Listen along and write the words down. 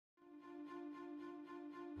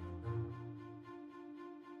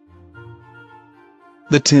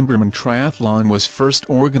The Timberman Triathlon was first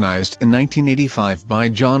organized in 1985 by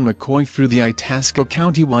John McCoy through the Itasca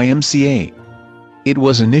County YMCA. It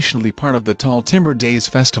was initially part of the Tall Timber Days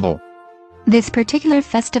Festival. This particular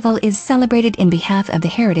festival is celebrated in behalf of the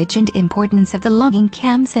heritage and importance of the logging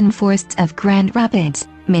camps and forests of Grand Rapids,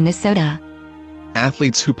 Minnesota.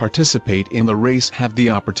 Athletes who participate in the race have the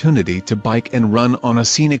opportunity to bike and run on a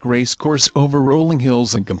scenic race course over rolling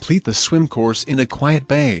hills and complete the swim course in a quiet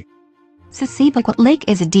bay. Siseebakwet Lake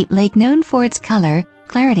is a deep lake known for its color,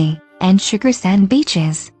 clarity, and sugar sand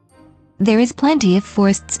beaches. There is plenty of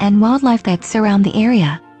forests and wildlife that surround the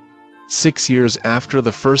area. 6 years after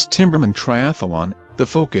the first Timberman Triathlon, the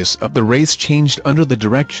focus of the race changed under the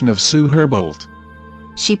direction of Sue Herboldt.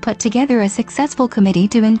 She put together a successful committee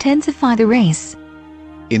to intensify the race.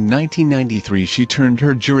 In 1993 she turned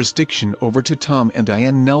her jurisdiction over to Tom and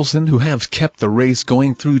Diane Nelson, who have kept the race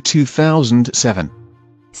going through 2007.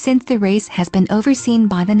 Since the race has been overseen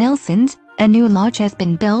by the Nelsons, a new lodge has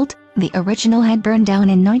been built. The original had burned down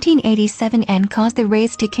in 1987 and caused the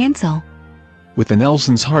race to cancel. With the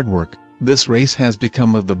Nelsons' hard work, this race has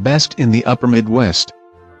become of the best in the upper Midwest.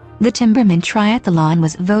 The Timberman Triathlon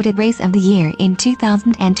was voted Race of the Year in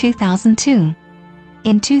 2000 and 2002.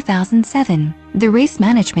 In 2007, the race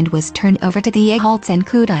management was turned over to the Herboldts and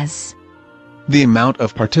Kudas. The amount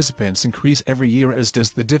of participants increase every year, as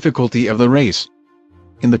does the difficulty of the race.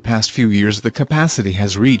 In the past few years the capacity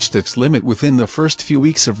has reached its limit within the first few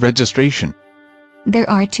weeks of registration. There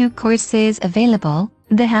are 2 courses available,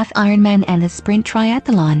 the Half Ironman and the Sprint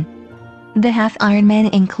Triathlon. The Half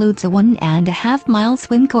Ironman includes a 1.5-mile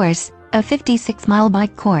swim course, a 56-mile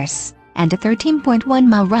bike course, and a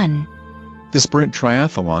 13.1-mile run. The Sprint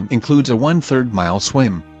Triathlon includes a 1/3 mile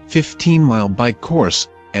swim, 15-mile bike course,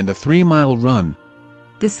 and a 3-mile run.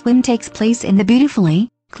 The swim takes place in the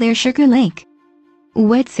beautifully clear Sugar Lake.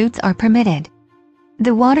 Wetsuits are permitted.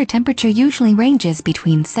 The water temperature usually ranges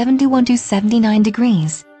between 71 to 79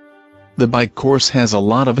 degrees. The bike course has a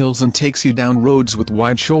lot of hills and takes you down roads with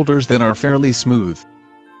wide shoulders that are fairly smooth.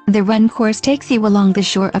 The run course takes you along the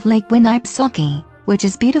shore of Lake Winnipesaukee, which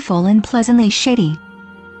is beautiful and pleasantly shady.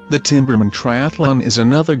 The Timberman Triathlon is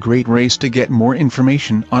another great race to get more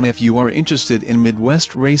information on if you are interested in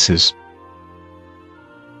Midwest races.